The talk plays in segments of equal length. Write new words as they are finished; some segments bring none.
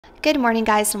Good morning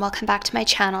guys and welcome back to my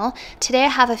channel. Today I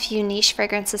have a few niche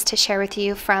fragrances to share with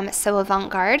you from So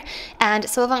Avant-Garde, and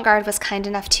So Avant-Garde was kind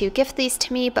enough to gift these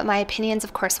to me, but my opinions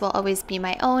of course will always be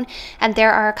my own, and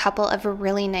there are a couple of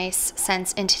really nice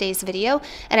scents in today's video,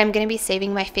 and I'm going to be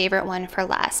saving my favorite one for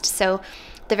last. So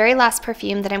the very last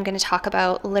perfume that I'm going to talk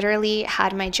about literally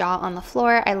had my jaw on the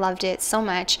floor. I loved it so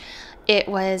much. It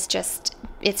was just,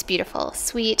 it's beautiful,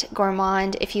 sweet,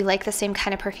 gourmand. If you like the same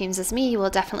kind of perfumes as me, you will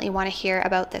definitely want to hear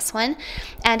about this one.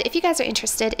 And if you guys are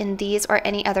interested in these or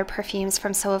any other perfumes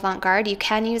from So Avant-Garde, you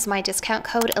can use my discount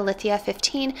code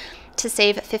Alithia15 to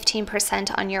save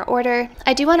 15% on your order.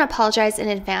 I do want to apologize in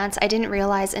advance. I didn't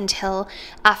realize until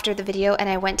after the video and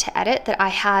I went to edit that I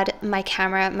had my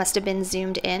camera must have been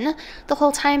zoomed in the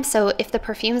whole time. So if the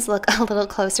perfumes look a little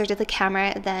closer to the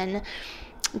camera than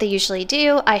they usually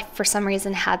do, I for some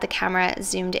reason had the camera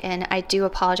zoomed in. I do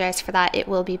apologize for that. It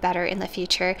will be better in the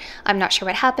future. I'm not sure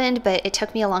what happened, but it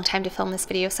took me a long time to film this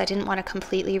video, so I didn't want to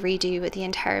completely redo the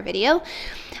entire video.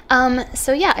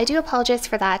 So yeah, I do apologize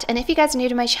for that. And if you guys are new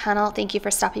to my channel, thank you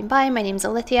for stopping by. My name's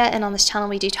Alithia, and on this channel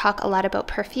we do talk a lot about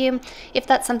perfume. If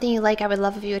that's something you like, I would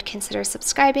love if you would consider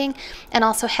subscribing, and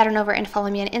also head on over and follow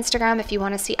me on Instagram if you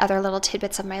want to see other little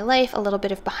tidbits of my life, a little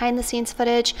bit of behind the scenes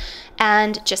footage,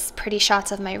 and just pretty shots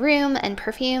of my room and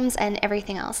perfumes and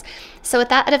everything else. So with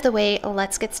that out of the way,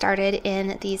 let's get started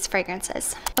in these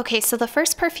fragrances. Okay, so the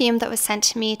first perfume that was sent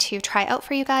to me to try out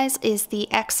for you guys is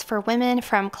the X for Women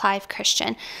from Clive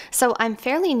Christian. So I'm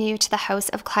fairly new to the house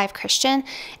of Clive Christian,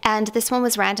 and this one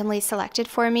was randomly selected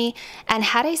for me. And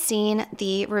had I seen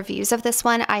the reviews of this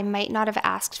one, I might not have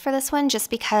asked for this one,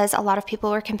 just because a lot of people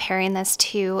were comparing this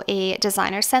to a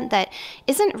designer scent that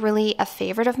isn't really a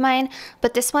favorite of mine,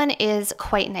 but this one is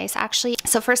quite nice actually.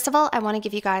 So first of all, I want to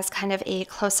give you guys kind of a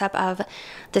close-up of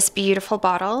this beautiful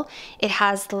bottle. It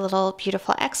has the little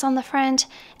beautiful X on the front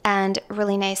and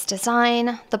really nice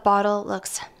design. The bottle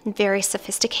looks very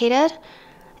sophisticated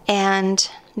and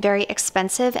very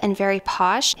expensive and very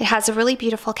posh. It has a really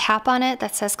beautiful cap on it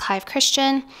that says Clive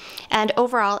Christian, and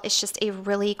overall it's just a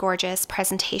really gorgeous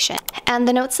presentation. And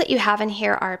the notes that you have in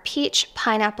here are peach,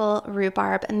 pineapple,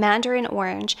 rhubarb, mandarin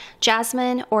orange,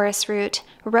 jasmine, orris root,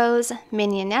 rose,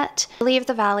 mignonette, lily of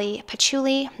the valley,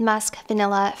 patchouli, musk,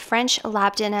 vanilla, French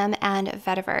labdanum, and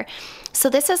vetiver. So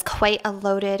this is quite a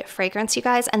loaded fragrance, you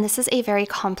guys, and this is a very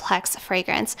complex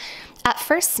fragrance. At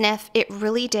first sniff, it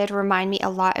really did remind me a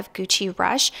lot of Gucci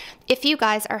Rush. If you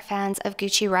guys are fans of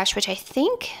Gucci Rush, which I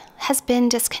think has been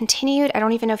discontinued, I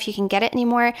don't even know if you can get it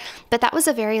anymore, but that was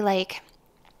a very like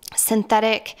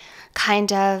synthetic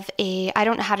kind of I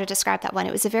don't know how to describe that one.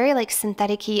 It was a very like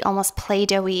synthetic-y, almost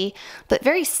Play-Doh-y, but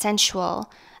very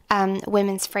sensual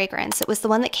women's fragrance. It was the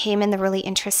one that came in the really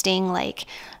interesting like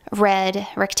red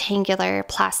rectangular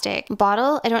plastic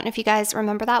bottle. I don't know if you guys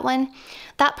remember that one.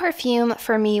 That perfume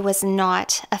for me was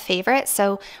not a favorite.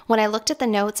 So when I looked at the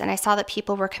notes and I saw that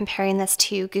people were comparing this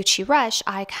to Gucci Rush,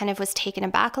 I kind of was taken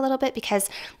aback a little bit because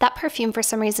that perfume for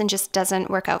some reason just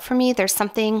doesn't work out for me. There's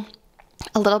something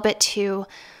a little bit too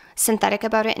synthetic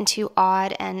about it and too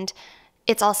odd, and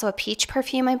it's also a peach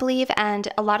perfume, I believe,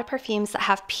 and a lot of perfumes that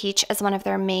have peach as one of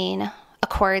their main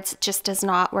accords just does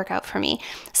not work out for me.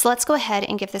 So let's go ahead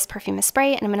and give this perfume a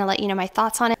spray, and I'm going to let you know my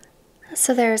thoughts on it.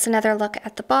 So there's another look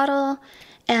at the bottle,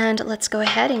 and let's go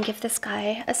ahead and give this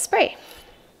guy a spray.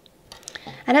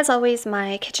 And as always,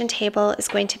 my kitchen table is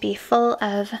going to be full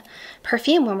of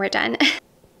perfume when we're done.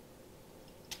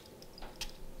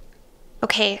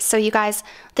 Okay, so you guys,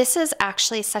 this is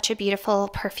actually such a beautiful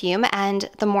perfume, and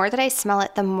the more that I smell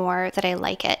it, the more that I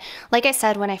like it. Like I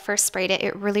said, when I first sprayed it,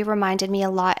 it really reminded me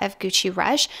a lot of Gucci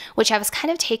Rush, which I was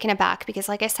kind of taken aback because,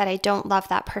 like I said, I don't love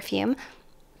that perfume.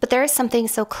 But there is something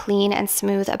so clean and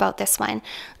smooth about this one.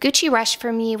 Gucci Rush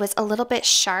for me was a little bit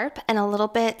sharp and a little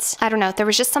bit, I don't know, there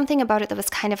was just something about it that was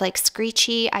kind of like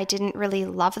screechy. I didn't really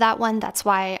love that one. That's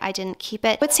why I didn't keep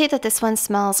it. I would say that this one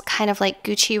smells kind of like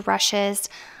Gucci Rush's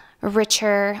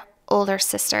richer older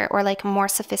sister, or like more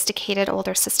sophisticated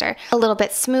older sister. A little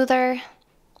bit smoother,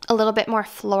 a little bit more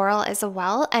floral as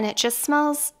well, and it just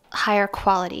smells higher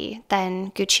quality than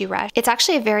Gucci Rush. It's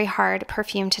actually a very hard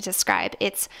perfume to describe.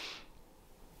 It's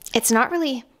not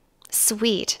really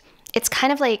sweet. It's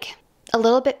kind of like a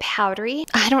little bit powdery.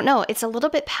 I don't know. It's a little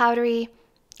bit powdery,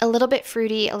 a little bit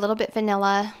fruity, a little bit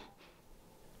vanilla,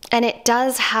 and it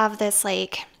does have this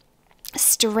like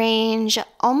strange,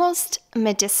 almost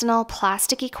medicinal,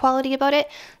 plasticky quality about it,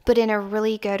 but in a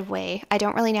really good way. I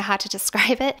don't really know how to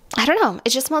describe it. I don't know.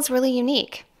 It just smells really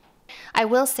unique. I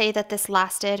will say that this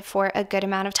lasted for a good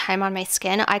amount of time on my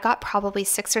skin. I got probably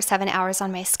 6 or 7 hours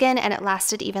on my skin, and it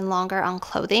lasted even longer on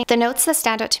clothing. The notes that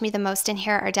stand out to me the most in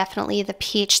here are definitely the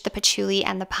peach, the patchouli,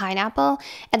 and the pineapple.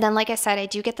 And then, like I said, I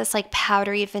do get this like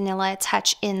powdery vanilla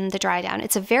touch in the dry down.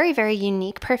 It's a very, very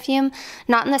unique perfume,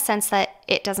 not in the sense that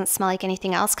it doesn't smell like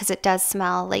anything else, because it does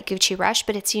smell like Gucci Rush,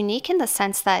 but it's unique in the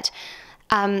sense that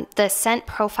the scent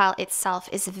profile itself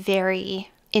is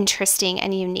very interesting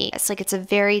and unique. It's like it's a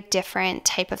very different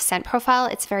type of scent profile.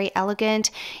 It's very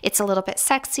elegant. It's a little bit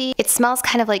sexy. It smells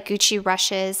kind of like Gucci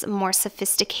Rush's more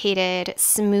sophisticated,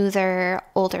 smoother,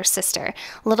 older sister.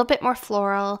 A little bit more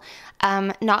floral,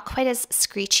 not quite as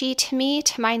screechy to me,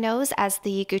 to my nose, as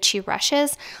the Gucci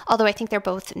Rushes, although I think they're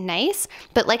both nice.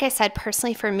 But like I said,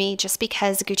 personally for me, just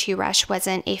because Gucci Rush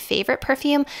wasn't a favorite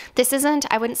perfume,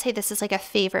 I wouldn't say this is like a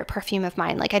favorite perfume of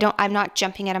mine. Like I'm not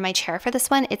jumping out of my chair for this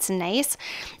one. It's nice.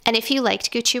 And if you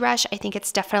liked Gucci Rush, I think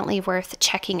it's definitely worth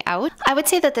checking out. I would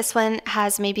say that this one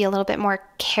has maybe a little bit more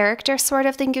character sort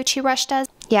of than Gucci Rush does.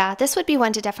 Yeah, this would be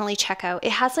one to definitely check out.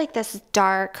 It has like this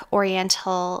dark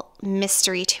oriental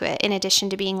mystery to it, in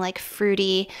addition to being like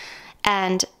fruity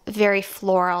and very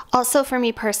floral. Also for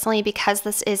me personally, because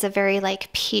this is a very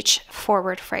like peach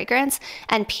forward fragrance,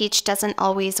 and peach doesn't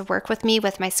always work with me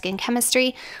with my skin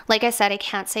chemistry. Like I said, I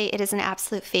can't say it is an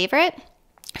absolute favorite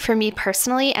for me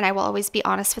personally, and I will always be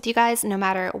honest with you guys, no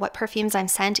matter what perfumes I'm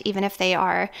sent, even if they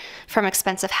are from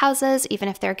expensive houses, even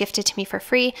if they're gifted to me for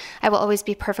free, I will always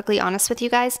be perfectly honest with you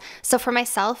guys. So for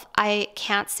myself, I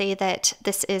can't say that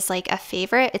this is like a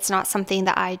favorite. It's not something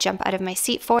that I jump out of my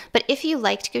seat for. But if you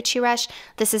liked Gucci Rush,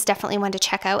 this is definitely one to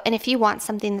check out. And if you want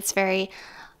something that's very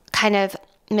kind of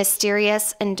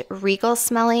mysterious and regal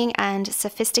smelling and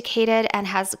sophisticated and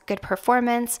has good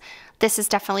performance, this is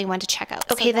definitely one to check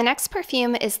out. Okay, the next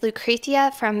perfume is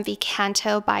Lucrezia from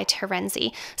Vicanto by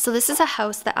Terenzi. So this is a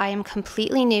house that I am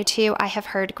completely new to. I have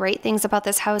heard great things about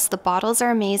this house. The bottles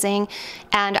are amazing,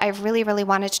 and I've really, really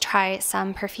wanted to try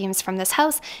some perfumes from this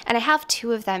house, and I have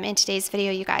 2 of them in today's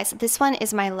video, you guys. This one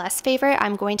is my less favorite.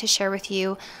 I'm going to share with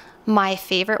you my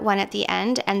favorite one at the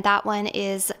end, and that one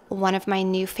is one of my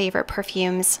new favorite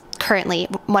perfumes currently,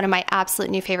 one of my absolute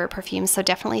new favorite perfumes, so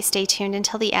definitely stay tuned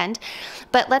until the end.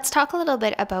 But let's talk a little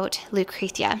bit about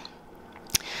Lucrezia.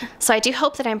 So I do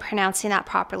hope that I'm pronouncing that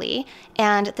properly,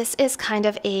 and this is kind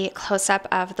of a close-up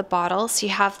of the bottle. So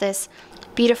you have this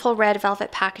beautiful red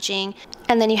velvet packaging,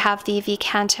 and then you have the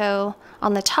Vicanto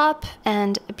on the top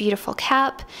and a beautiful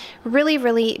cap. Really,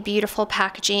 really beautiful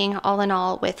packaging all in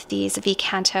all with these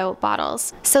Vicanto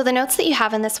bottles. So the notes that you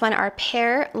have in this one are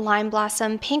pear, lime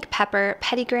blossom, pink pepper,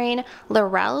 petitgrain,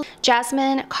 laurel,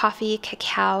 jasmine, coffee,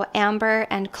 cacao, amber,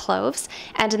 and cloves.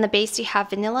 And in the base you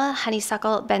have vanilla,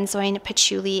 honeysuckle, benzoin,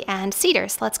 patchouli, and cedar.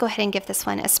 So let's go ahead and give this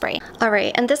one a spray. All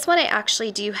right, and this one I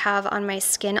actually do have on my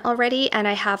skin already, and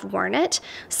I have worn it,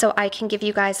 so I can give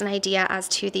you guys an idea as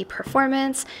to the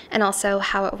performance and also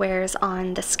how it wears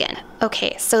on the skin.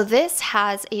 Okay, so this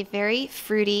has a very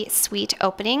fruity, sweet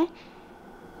opening.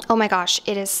 Oh my gosh,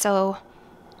 it is so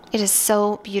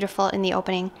beautiful in the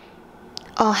opening.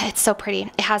 Oh, it's so pretty.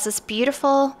 It has this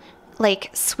beautiful,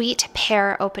 like, sweet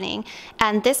pear opening,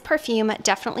 and this perfume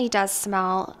definitely does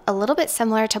smell a little bit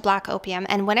similar to Black Opium.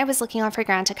 And when I was looking on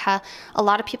Fragrantica, a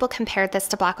lot of people compared this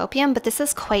to Black Opium, but this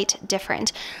is quite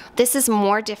different. This is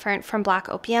more different from Black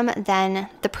Opium than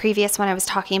the previous one I was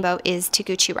talking about is to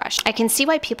Gucci Rush. I can see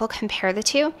why people compare the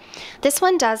two. This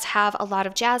one does have a lot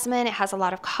of jasmine, it has a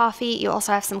lot of coffee, you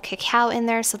also have some cacao in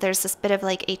there, so there's this bit of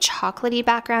like a chocolatey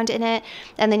background in it,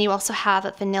 and then you also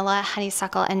have vanilla,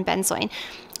 honeysuckle, and benzoin.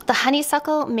 The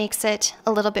honeysuckle makes it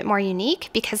a little bit more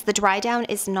unique because the dry down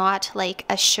is not like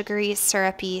a sugary,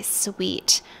 syrupy,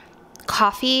 sweet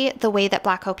coffee the way that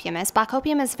Black Opium is. Black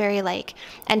Opium is very like,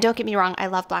 and don't get me wrong, I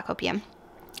love Black Opium.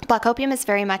 Black Opium is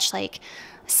very much like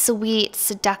sweet,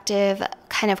 seductive,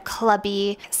 kind of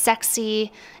clubby,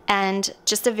 sexy, and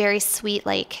just a very sweet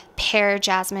like pear,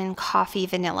 jasmine, coffee,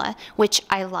 vanilla, which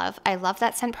I love. I love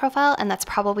that scent profile, and that's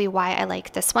probably why I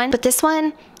like this one. But this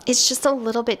one is just a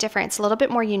little bit different. It's a little bit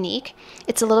more unique.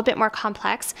 It's a little bit more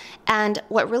complex. And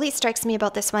what really strikes me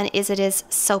about this one is it is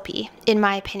soapy, in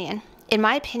my opinion. In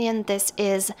my opinion, this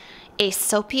is a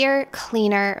soapier,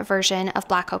 cleaner version of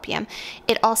Black Opium.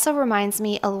 It also reminds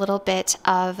me a little bit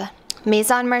of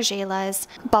Maison Margiela's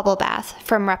Bubble Bath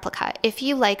from Replica. If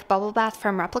you like Bubble Bath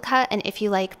from Replica and if you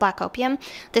like Black Opium,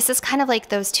 this is kind of like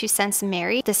those two scents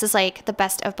married. This is like the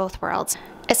best of both worlds,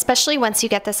 especially once you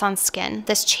get this on skin.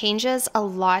 This changes a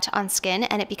lot on skin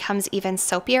and it becomes even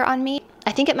soapier on me.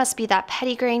 I think it must be that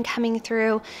petitgrain coming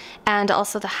through, and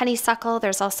also the honeysuckle.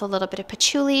 There's also a little bit of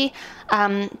patchouli.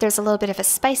 There's a little bit of a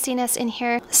spiciness in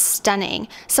here. Stunning.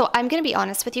 So I'm gonna be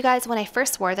honest with you guys, when I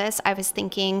first wore this, I was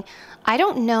thinking, I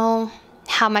don't know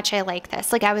how much I like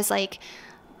this. Like, I was like,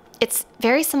 it's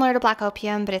very similar to Black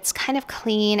Opium, but it's kind of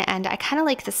clean, and I kind of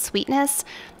like the sweetness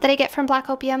that I get from Black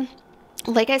Opium.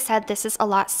 Like I said, this is a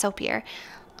lot soapier,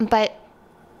 and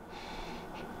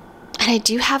I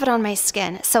do have it on my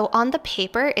skin. So on the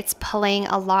paper, it's pulling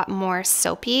a lot more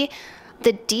soapy.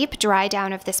 The deep dry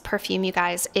down of this perfume, you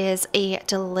guys, is a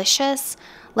delicious,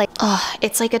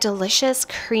 it's like a delicious,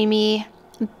 creamy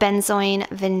benzoin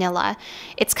vanilla.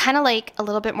 It's kind of like a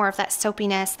little bit more of that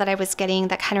soapiness that I was getting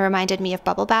that kind of reminded me of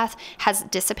bubble bath has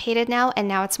dissipated now, and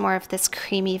now it's more of this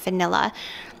creamy vanilla.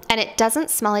 And it doesn't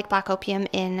smell like Black Opium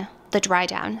in the dry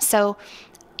down. So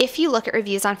if you look at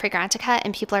reviews on Fragrantica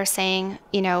and people are saying,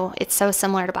 you know, it's so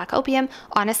similar to Black Opium,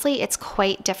 honestly, it's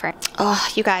quite different. Oh,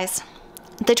 you guys,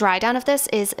 the dry down of this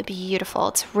is beautiful.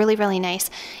 It's really, really nice.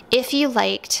 If you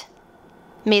liked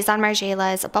Maison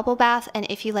Margiela's Bubble Bath, and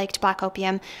if you liked Black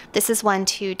Opium, this is one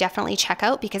to definitely check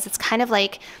out, because it's kind of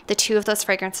like the two of those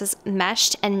fragrances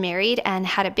meshed and married and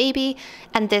had a baby,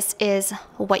 and this is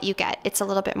what you get. It's a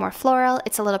little bit more floral,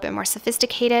 it's a little bit more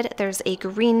sophisticated, there's a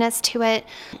greenness to it,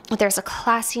 there's a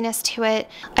classiness to it.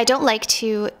 I don't like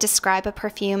to describe a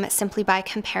perfume simply by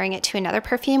comparing it to another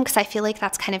perfume, because I feel like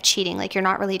that's kind of cheating. Like, you're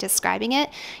not really describing it,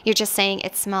 you're just saying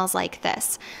it smells like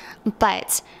this.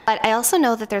 But I also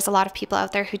know that there's a lot of people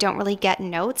out there who don't really get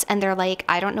notes, and they're like,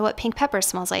 I don't know what pink pepper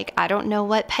smells like. I don't know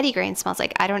what petitgrain smells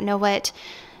like. I don't know what,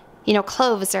 you know,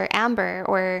 cloves or amber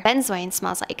or benzoin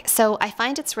smells like. So I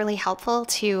find it's really helpful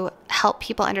to help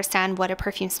people understand what a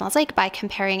perfume smells like by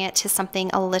comparing it to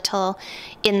something a little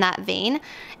in that vein.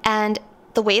 And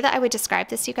the way that I would describe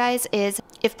this, you guys, is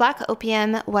if Black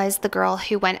Opium was the girl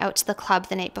who went out to the club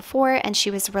the night before and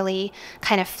she was really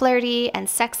kind of flirty and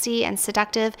sexy and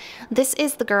seductive, this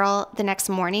is the girl the next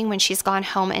morning when she's gone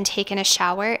home and taken a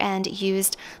shower and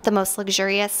used the most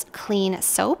luxurious clean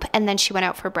soap, and then she went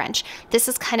out for brunch. This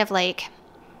is kind of like,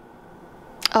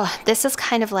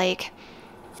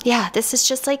 yeah, this is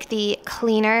just like the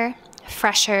cleaner,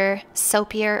 fresher,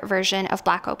 soapier version of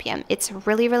Black Opium. It's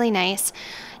really, really nice,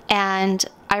 and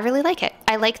I really like it.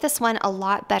 I like this one a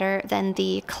lot better than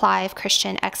the Clive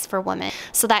Christian X for Woman.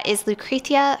 So that is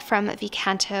Lucrezia from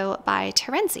Vicanto by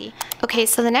Terenzi. Okay,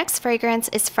 so the next fragrance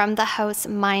is from the house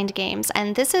Mind Games,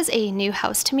 and this is a new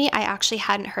house to me. I actually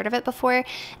hadn't heard of it before,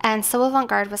 and So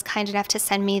Avant-Garde was kind enough to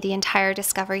send me the entire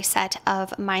discovery set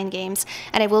of Mind Games,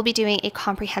 and I will be doing a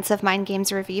comprehensive Mind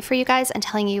Games review for you guys and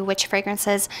telling you which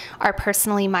fragrances are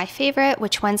personally my favorite,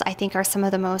 which ones I think are some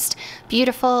of the most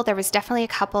beautiful. There was definitely a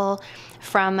couple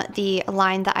from the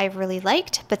line that I really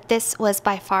liked, but this was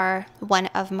by far one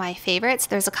of my favorites.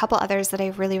 There's a couple others that I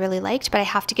really, really liked, but I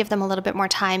have to give them a little bit more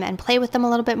time and play with them a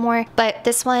little bit more. But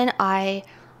this one I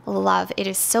love. It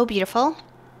is so beautiful.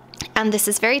 And this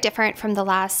is very different from the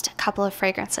last couple of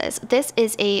fragrances. This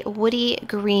is a woody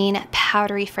green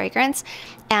powdery fragrance,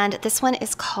 and this one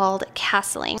is called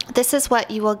Castling. This is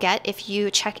what you will get if you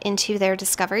check into their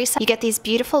discovery set. You get these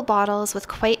beautiful bottles with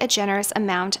quite a generous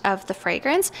amount of the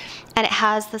fragrance, and it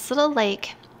has this little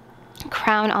like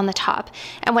crown on the top.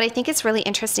 And what I think is really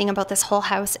interesting about this whole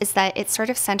house is that it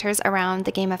sort of centers around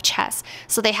the game of chess.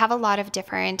 So they have a lot of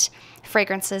different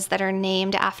fragrances that are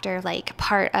named after like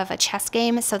part of a chess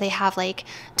game. So they have like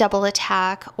Double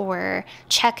Attack or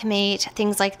Checkmate,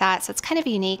 things like that. So it's kind of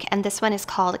unique. And this one is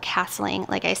called Castling,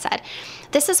 like I said.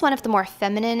 This is one of the more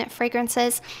feminine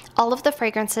fragrances. All of the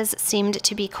fragrances seemed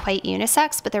to be quite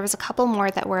unisex, but there was a couple more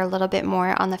that were a little bit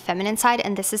more on the feminine side,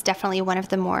 and this is definitely one of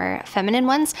the more feminine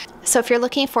ones. So if you're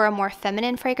looking for a more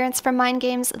feminine fragrance from Mind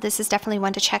Games, this is definitely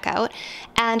one to check out.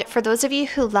 And for those of you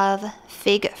who love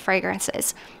fig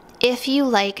fragrances, if you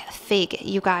like fig,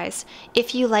 you guys,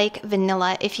 if you like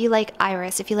vanilla, if you like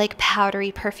iris, if you like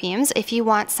powdery perfumes, if you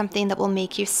want something that will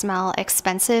make you smell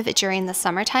expensive during the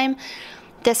summertime,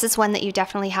 this is one that you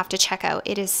definitely have to check out.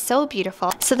 It is so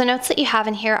beautiful. So the notes that you have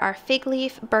in here are fig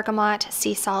leaf, bergamot,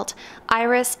 sea salt,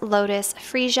 iris, lotus,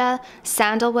 freesia,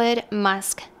 sandalwood,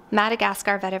 musk,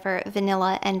 Madagascar vetiver,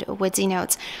 vanilla, and woodsy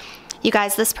notes. You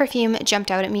guys, this perfume jumped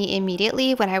out at me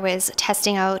immediately when I was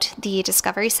testing out the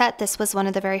discovery set. This was one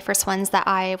of the very first ones that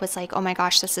I was like, oh my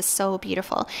gosh, this is so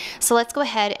beautiful. So let's go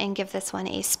ahead and give this one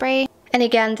a spray. And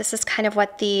again, this is kind of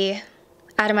what the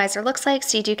atomizer looks like.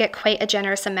 So you do get quite a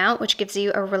generous amount, which gives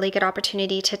you a really good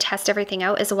opportunity to test everything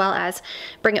out as well as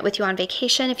bring it with you on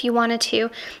vacation if you wanted to.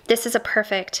 This is a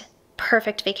perfect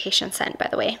vacation scent, by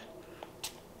the way.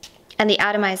 And the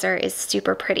atomizer is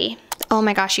super pretty. Oh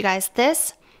my gosh, you guys,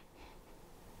 this,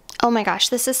 Oh my gosh,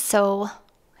 this is so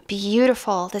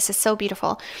beautiful. This is so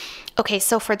beautiful. Okay,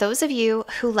 so for those of you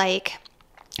who like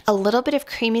a little bit of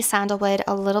creamy sandalwood,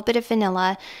 a little bit of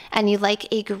vanilla, and you like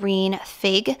a green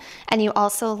fig, and you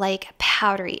also like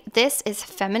powdery. This is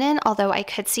feminine, although I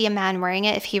could see a man wearing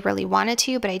it if he really wanted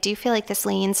to, but I do feel like this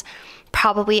leans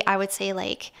probably, I would say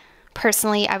like,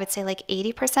 personally, I would say like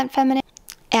 80% feminine.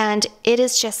 And it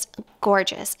is just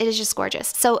gorgeous. It is just gorgeous.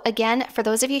 So again, for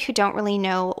those of you who don't really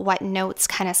know what notes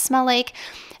kind of smell like,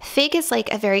 fig is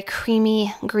like a very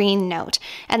creamy green note.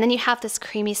 And then you have this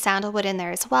creamy sandalwood in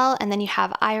there as well. And then you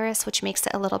have iris, which makes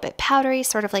it a little bit powdery,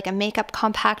 sort of like a makeup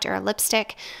compact or a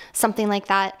lipstick, something like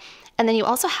that. And then you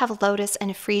also have lotus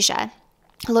and freesia.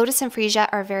 Lotus and freesia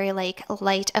are very like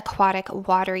light aquatic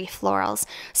watery florals.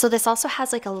 So this also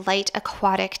has like a light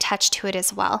aquatic touch to it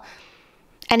as well.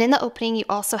 And in the opening, you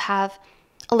also have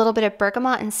a little bit of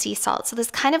bergamot and sea salt. So this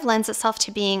kind of lends itself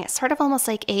to being sort of almost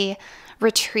like a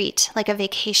retreat, like a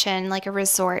vacation, like a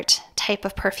resort type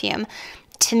of perfume.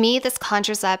 To me, this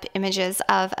conjures up images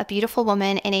of a beautiful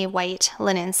woman in a white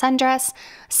linen sundress,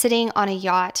 sitting on a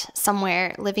yacht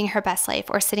somewhere, living her best life,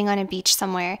 or sitting on a beach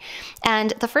somewhere.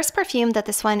 And the first perfume that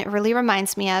this one really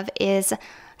reminds me of is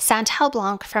Santal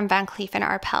Blanc from Van Cleef &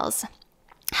 Arpels.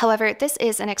 However, this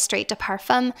is an extrait de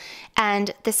parfum,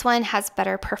 and this one has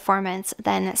better performance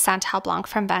than Santal Blanc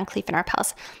from Van Cleef &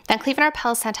 Arpels. Van Cleef &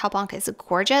 Arpels Santal Blanc is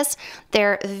gorgeous.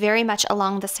 They're very much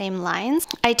along the same lines.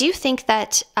 I do think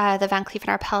that the Van Cleef &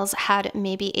 Arpels had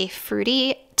maybe a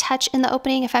fruity touch in the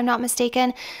opening, if I'm not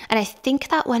mistaken, and I think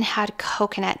that one had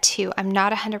coconut too. I'm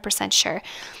not 100% sure,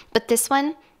 but this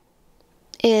one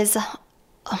is, oh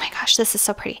my gosh, this is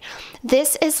so pretty.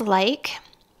 This is like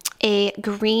a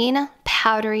green,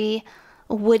 powdery,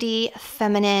 woody,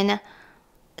 feminine,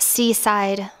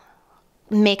 seaside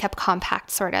makeup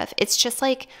compact, sort of. It's just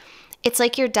like, it's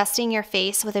like you're dusting your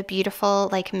face with a beautiful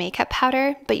like makeup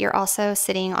powder, but you're also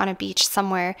sitting on a beach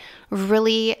somewhere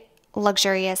really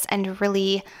luxurious and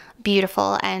really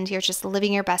beautiful, and you're just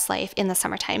living your best life in the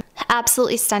summertime.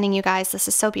 Absolutely stunning, you guys. This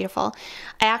is so beautiful.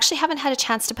 I actually haven't had a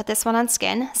chance to put this one on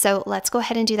skin, so let's go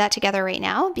ahead and do that together right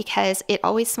now, because it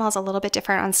always smells a little bit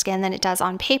different on skin than it does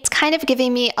on paper. It's kind of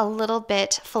giving me a little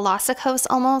bit Philosophos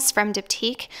almost from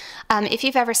Diptyque. If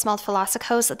you've ever smelled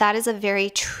Philosophos, that is a very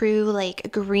true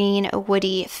like green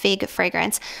woody fig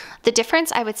fragrance. The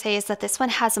difference I would say is that this one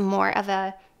has more of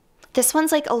a, this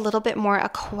one's like a little bit more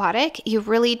aquatic. You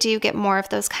really do get more of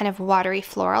those kind of watery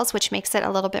florals, which makes it a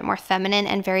little bit more feminine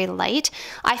and very light.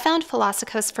 I found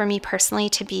Philosophos for me personally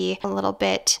to be a little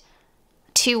bit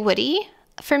too woody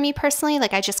for me personally.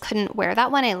 Like I just couldn't wear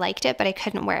that one. I liked it, but I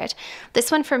couldn't wear it.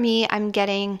 This one for me, I'm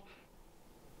getting,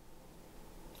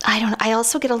 I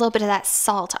also get a little bit of that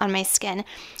salt on my skin.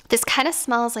 This kind of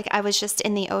smells like I was just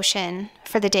in the ocean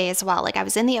for the day as well. Like I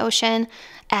was in the ocean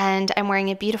and I'm wearing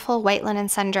a beautiful white linen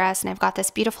sundress, and I've got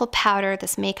this beautiful powder,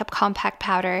 this makeup compact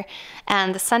powder,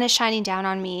 and the sun is shining down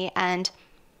on me, and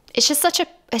it's just such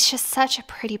a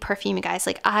pretty perfume, you guys.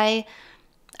 Like I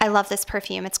love this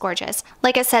perfume. It's gorgeous.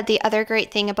 Like I said, the other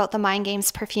great thing about the Mind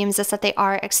Games perfumes is that they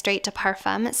are extrait de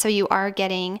parfum. So you are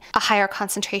getting a higher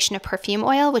concentration of perfume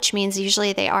oil, which means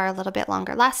usually they are a little bit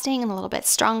longer lasting and a little bit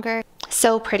stronger.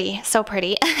 So pretty, so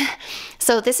pretty.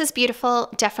 So this is beautiful.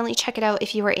 Definitely check it out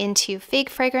if you are into fig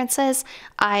fragrances.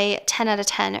 I 10 out of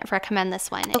 10 recommend this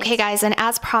one. Okay guys, and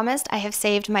as promised, I have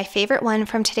saved my favorite one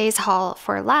from today's haul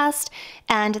for last,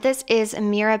 and this is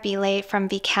Mirabile from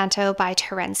Vicanto by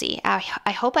Terenzi.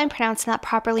 I hope I'm pronouncing that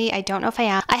properly. I don't know if I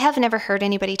am. I have never heard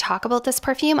anybody talk about this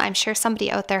perfume. I'm sure somebody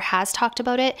out there has talked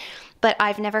about it, but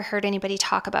I've never heard anybody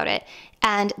talk about it.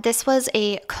 And this was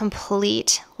a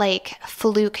complete like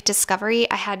fluke discovery.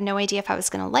 I had no idea if I was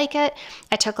gonna like it.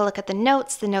 I took a look at the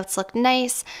notes. The notes looked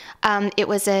nice. It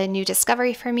was a new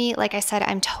discovery for me. Like I said,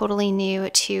 I'm totally new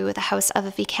to the house of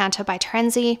Vicanto by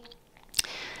Terenzi.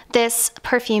 This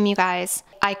perfume, you guys,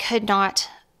 I could not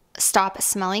stop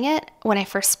smelling it when I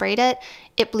first sprayed it.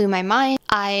 It blew my mind.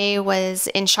 I was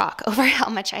in shock over how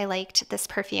much I liked this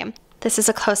perfume. This is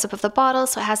a close-up of the bottle,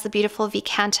 so it has the beautiful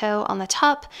Vicanto on the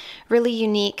top, really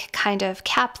unique kind of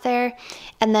cap there,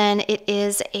 and then it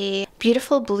is a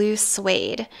beautiful blue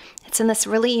suede. It's in this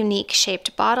really unique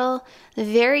shaped bottle,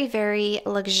 very, very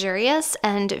luxurious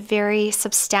and very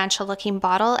substantial looking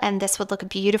bottle, and this would look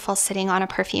beautiful sitting on a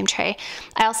perfume tray.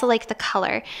 I also like the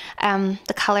color.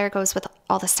 The color goes with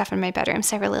all the stuff in my bedroom,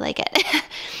 so I really like it.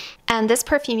 And this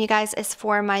perfume, you guys, is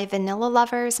for my vanilla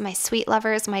lovers, my sweet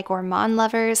lovers, my gourmand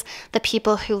lovers, the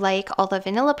people who like all the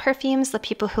vanilla perfumes, the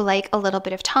people who like a little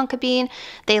bit of tonka bean,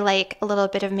 they like a little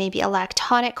bit of maybe a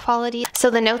lactonic quality. So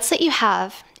the notes that you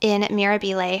have in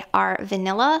Mirabile are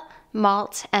vanilla,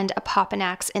 malt, and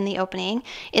Apopanax in the opening.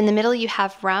 In the middle, you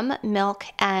have rum, milk,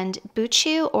 and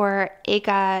buchu or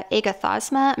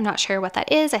agathosma. I'm not sure what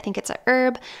that is. I think it's a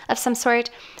herb of some sort.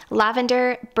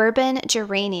 Lavender, bourbon,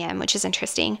 geranium, which is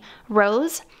interesting.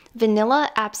 Rose, vanilla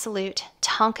absolute,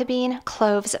 tonka bean,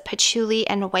 cloves, patchouli,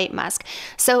 and white musk.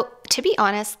 So to be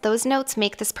honest, those notes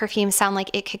make this perfume sound like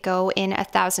it could go in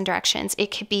 1,000 directions.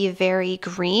 It could be very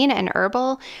green and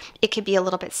herbal. It could be a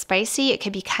little bit spicy. It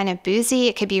could be kind of boozy.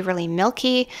 It could be really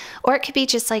milky, or it could be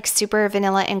just like super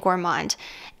vanilla and gourmand.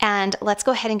 And let's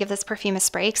go ahead and give this perfume a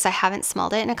spray because I haven't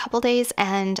smelled it in a couple days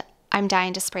and I'm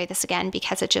dying to spray this again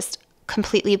because it just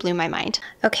completely blew my mind.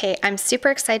 Okay, I'm super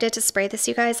excited to spray this,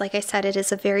 you guys. Like I said, it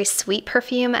is a very sweet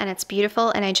perfume and it's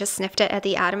beautiful, and I just sniffed it at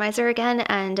the atomizer again,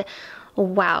 and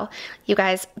wow, you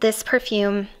guys, this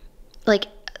perfume, like,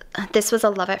 this was a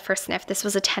love at first sniff. This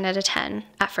was a 10 out of 10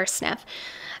 at first sniff.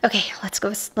 Okay,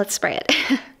 let's spray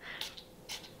it.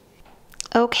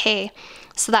 Okay,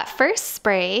 so that first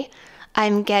spray,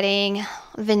 I'm getting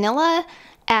vanilla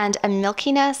and a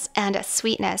milkiness and a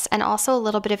sweetness, and also a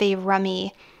little bit of a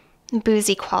rummy,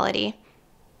 boozy quality.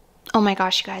 Oh my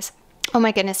gosh, you guys. Oh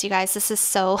my goodness, you guys. This is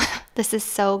so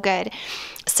good.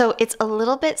 So it's a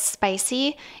little bit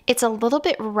spicy. It's a little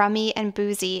bit rummy and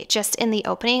boozy just in the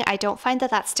opening. I don't find that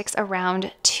that sticks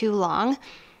around too long.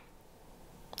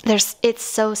 It's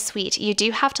so sweet. You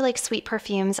do have to like sweet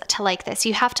perfumes to like this.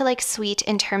 You have to like sweet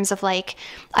in terms of like,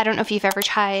 I don't know if you've ever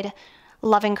tried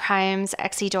Love and Crime's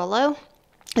Exi Dolo.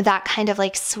 That kind of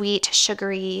like sweet,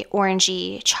 sugary,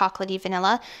 orangey, chocolatey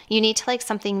vanilla. You need to like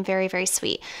something very, very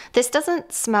sweet. This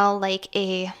doesn't smell like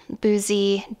a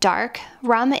boozy, dark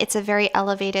rum. It's a very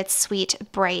elevated, sweet,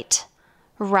 bright,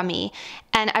 rummy.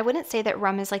 And I wouldn't say that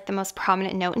rum is like the most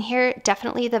prominent note in here.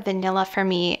 Definitely the vanilla for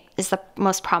me is the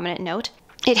most prominent note.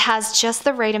 It has just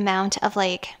the right amount of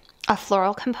like a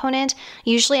floral component.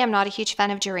 Usually I'm not a huge fan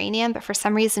of geranium, but for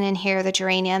some reason in here the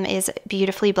geranium is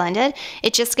beautifully blended.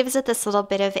 It just gives it this little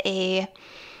bit of a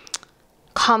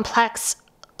complex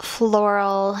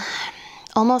floral,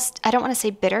 almost, I don't want to say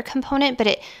bitter component, but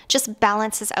it just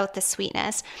balances out the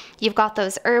sweetness. You've got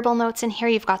those herbal notes in here,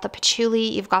 you've got the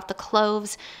patchouli, you've got the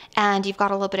cloves, and you've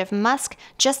got a little bit of musk,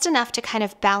 just enough to kind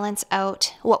of balance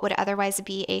out what would otherwise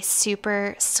be a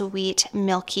super sweet,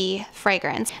 milky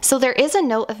fragrance. So there is a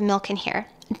note of milk in here.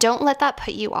 Don't let that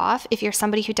put you off if you're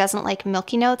somebody who doesn't like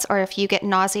milky notes, or if you get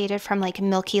nauseated from like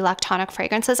milky lactonic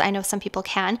fragrances. I know some people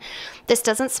can. This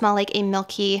doesn't smell like a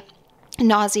milky,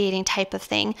 nauseating type of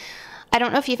thing. I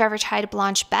don't know if you've ever tried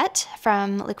Blanche Bette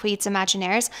from Liquides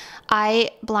Imaginaires.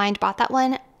 I blind bought that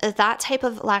one. That type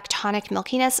of lactonic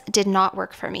milkiness did not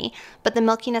work for me, but the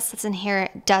milkiness that's in here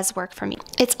does work for me.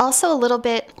 It's also a little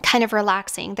bit kind of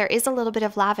relaxing. There is a little bit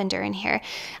of lavender in here.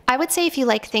 I would say if you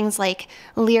like things like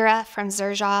Lyra from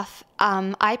Xerjoff,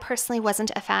 I personally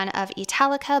wasn't a fan of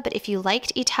Italica, but if you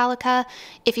liked Italica,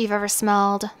 if you've ever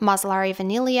smelled Mazzolari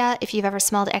Vanilla, if you've ever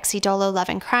smelled Exi Dolo Love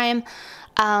and Crime,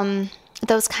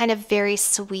 those kind of very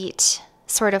sweet,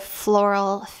 sort of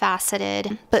floral,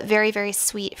 faceted, but very, very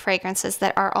sweet fragrances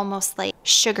that are almost like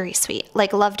sugary sweet,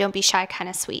 like Love Don't Be Shy kind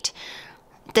of sweet.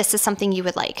 This is something you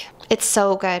would like. It's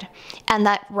so good. And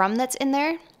that rum that's in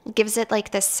there gives it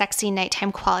like this sexy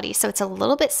nighttime quality. So it's a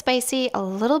little bit spicy, a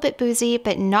little bit boozy,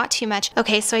 but not too much.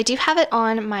 Okay, so I do have it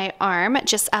on my arm,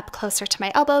 just up closer to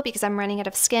my elbow because I'm running out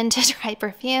of skin to try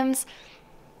perfumes.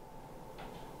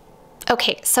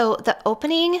 Okay, so the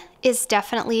opening is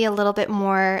definitely a little bit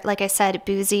more, like I said,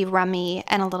 boozy, rummy,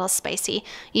 and a little spicy.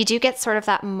 You do get sort of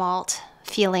that malt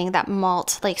feeling, that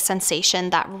malt like sensation,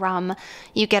 that rum.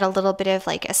 You get a little bit of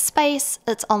like a spice.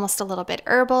 It's almost a little bit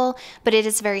herbal, but it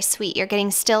is very sweet. You're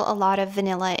getting still a lot of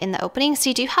vanilla in the opening, so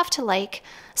you do have to like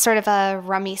sort of a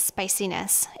rummy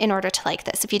spiciness in order to like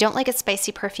this. If you don't like a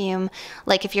spicy perfume,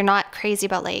 like if you're not crazy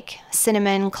about like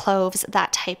cinnamon, cloves,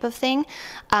 that type of thing,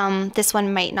 this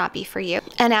one might not be for you.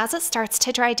 And as it starts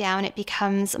to dry down, it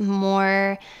becomes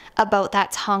more about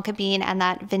that tonka bean and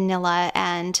that vanilla,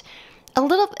 and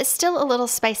still a little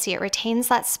spicy. It retains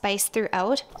that spice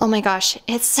throughout. Oh my gosh,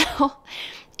 it's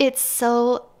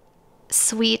so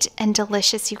sweet and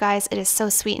delicious, you guys. It is so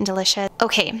sweet and delicious.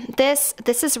 Okay, this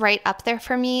is right up there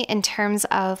for me in terms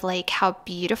of like how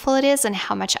beautiful it is and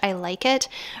how much I like it.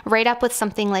 Right up with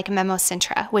something like Memo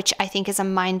Sintra, which I think is a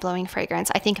mind-blowing fragrance.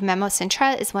 I think Memo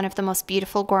Sintra is one of the most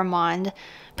beautiful gourmand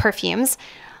perfumes.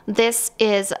 This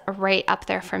is right up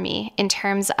there for me in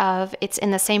terms of it's in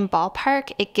the same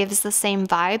ballpark. It gives the same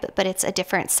vibe, but it's a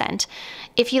different scent.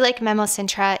 If you like Memo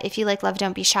Sintra, if you like Love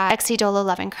Don't Be Shy, Exi Dolo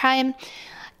Love and Crime,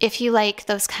 if you like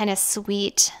those kind of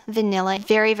sweet vanilla,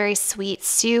 very, very sweet,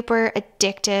 super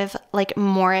addictive, like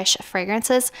Moorish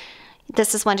fragrances,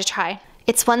 this is one to try.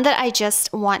 It's one that I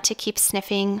just want to keep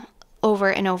sniffing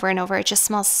over and over and over. It just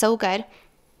smells so good.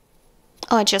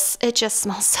 Oh, it just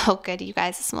smells so good, you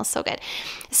guys. It smells so good.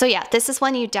 So yeah, this is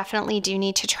one you definitely do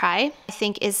need to try. I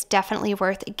think is definitely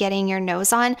worth getting your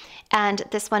nose on. And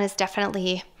this one is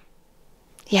definitely,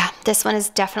 yeah, this one is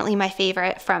definitely my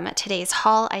favorite from today's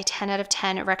haul. I 10 out of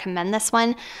 10 recommend this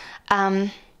one.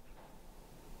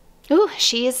 Ooh,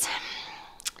 she's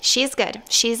good.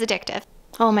 She's addictive.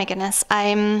 Oh my goodness.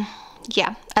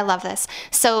 Yeah, I love this.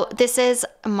 So this is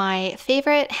my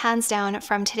favorite, hands down,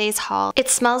 from today's haul. It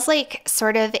smells like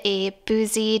sort of a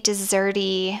boozy,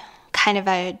 desserty kind of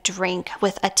a drink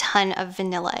with a ton of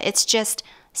vanilla. It's just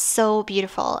so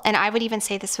beautiful. And I would even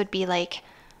say this would be like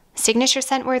signature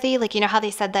scent worthy. Like, you know how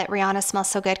they said that Rihanna smells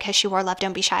so good because she wore Love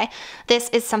Don't Be Shy? This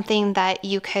is something that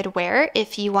you could wear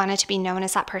if you wanted to be known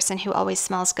as that person who always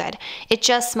smells good. It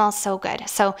just smells so good.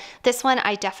 So this one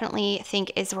I definitely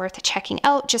think is worth checking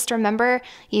out. Just remember,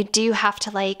 you do have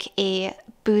to like a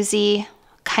boozy,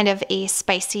 kind of a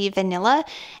spicy vanilla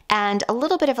and a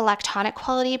little bit of a lactonic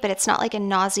quality, but it's not like a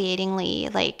nauseatingly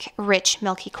like rich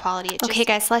milky quality. Okay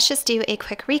guys, let's just do a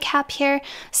quick recap here.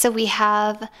 So we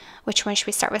have, which one should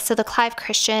we start with? So the Clive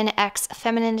Christian X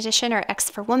Feminine Edition, or X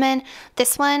for Woman.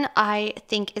 This one I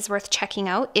think is worth checking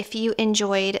out if you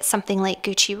enjoyed something like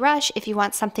Gucci Rush, if you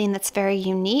want something that's very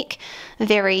unique,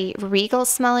 very regal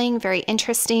smelling, very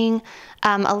interesting,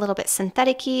 a little bit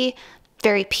synthetic-y,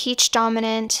 very peach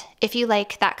dominant. If you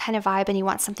like that kind of vibe and you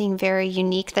want something very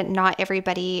unique that not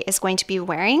everybody is going to be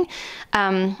wearing,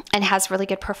 and has really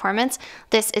good performance,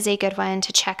 this is a good one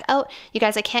to check out. You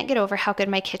guys, I can't get over how good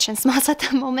my kitchen smells at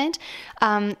the moment.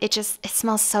 It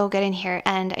smells so good in here,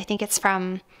 and I think it's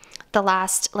from the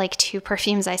last like 2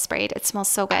 perfumes I sprayed. It smells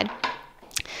so good.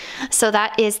 So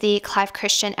that is the Clive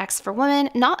Christian X for Women.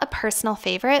 Not a personal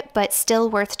favorite, but still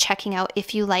worth checking out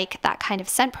if you like that kind of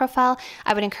scent profile.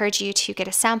 I would encourage you to get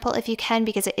a sample if you can,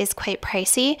 because it is quite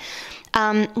pricey.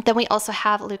 Then we also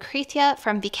have Lucrezia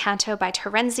from Vicanto by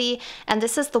Terenzi, and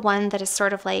this is the one that is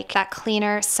sort of like that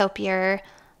cleaner, soapier,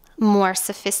 more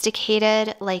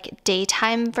sophisticated, like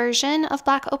daytime version of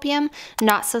Black Opium.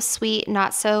 Not so sweet,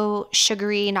 not so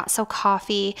sugary, not so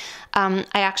coffee. I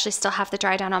actually still have the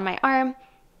dry down on my arm.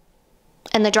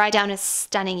 And the dry down is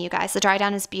stunning, you guys. The dry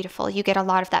down is beautiful. You get a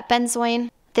lot of that benzoin.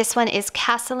 This one is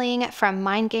Castling from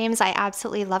Mind Games. I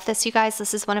absolutely love this, you guys.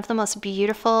 This is one of the most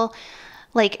beautiful,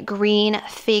 like green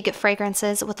fig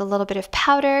fragrances with a little bit of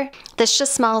powder. This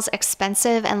just smells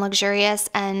expensive and luxurious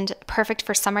and perfect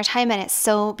for summertime, and it's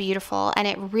so beautiful, and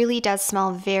it really does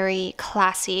smell very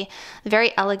classy,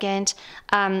 very elegant,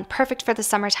 perfect for the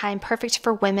summertime, perfect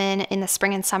for women in the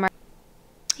spring and summer.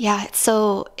 Yeah, it's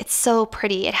so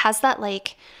pretty. It has that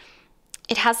like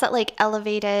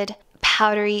elevated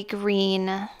powdery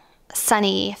green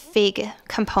sunny fig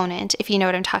component, if you know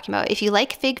what I'm talking about. If you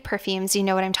like fig perfumes, you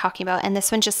know what I'm talking about. And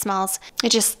this one just smells, it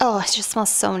just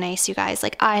smells so nice, you guys.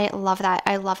 Like, I love that.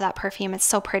 I love that perfume. It's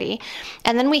so pretty.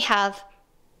 And then we have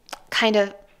kind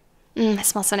of, it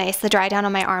smells so nice. The dry down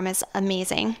on my arm is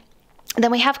amazing.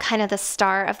 Then we have kind of the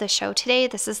star of the show today.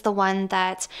 This is the one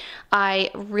that I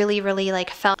really like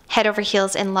fell head over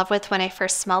heels in love with when I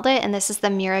first smelled it. And this is the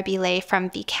Mirabile from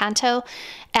Vicanto.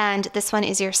 And this one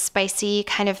is your spicy,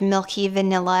 kind of milky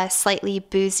vanilla, slightly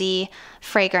boozy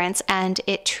fragrance. And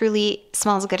it truly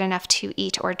smells good enough to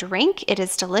eat or drink. It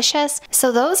is delicious.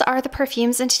 So those are the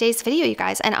perfumes in today's video, you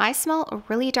guys. And I smell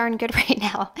really darn good right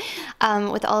now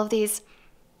with all of these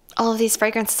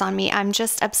fragrances on me. I'm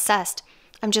just obsessed.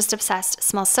 It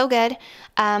smells so good.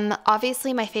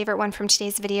 Obviously, my favorite one from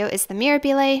today's video is the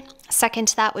Mirabile. Second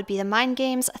to that would be the Mind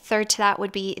Games. Third to that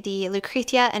would be the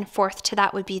Lucrezia. And fourth to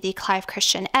that would be the Clive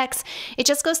Christian X. It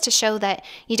just goes to show that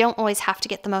you don't always have to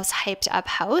get the most hyped up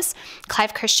house.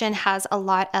 Clive Christian has a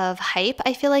lot of hype,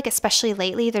 I feel like, especially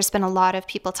lately. There's been a lot of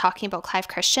people talking about Clive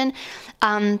Christian.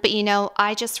 But you know,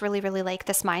 I just really like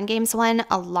this Mind Games one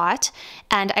a lot.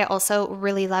 And I also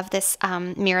really love this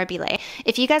Mirabile.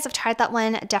 If you guys have tried that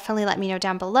one, definitely let me know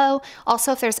down below.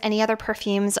 Also, if there's any other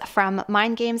perfumes from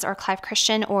Mind Games or Clive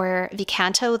Christian or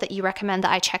Vicanto that you recommend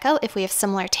that I check out, if we have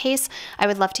similar tastes, I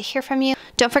would love to hear from you.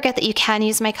 Don't forget that you can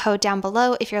use my code down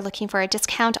below if you're looking for a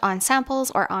discount on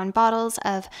samples or on bottles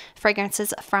of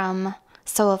fragrances from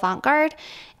So Avant-Garde.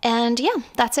 And yeah,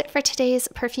 that's it for today's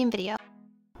perfume video.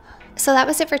 So that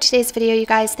was it for today's video, you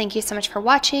guys. Thank you so much for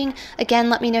watching. Again,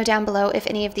 let me know down below if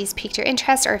any of these piqued your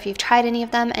interest or if you've tried any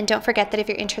of them. And don't forget that if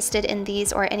you're interested in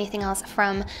these or anything else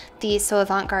from the So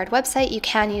Avant-Garde website, you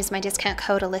can use my discount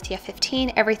code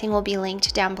Alithia15. Everything will be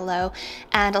linked down below.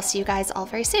 And I'll see you guys all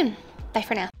very soon. Bye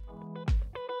for now.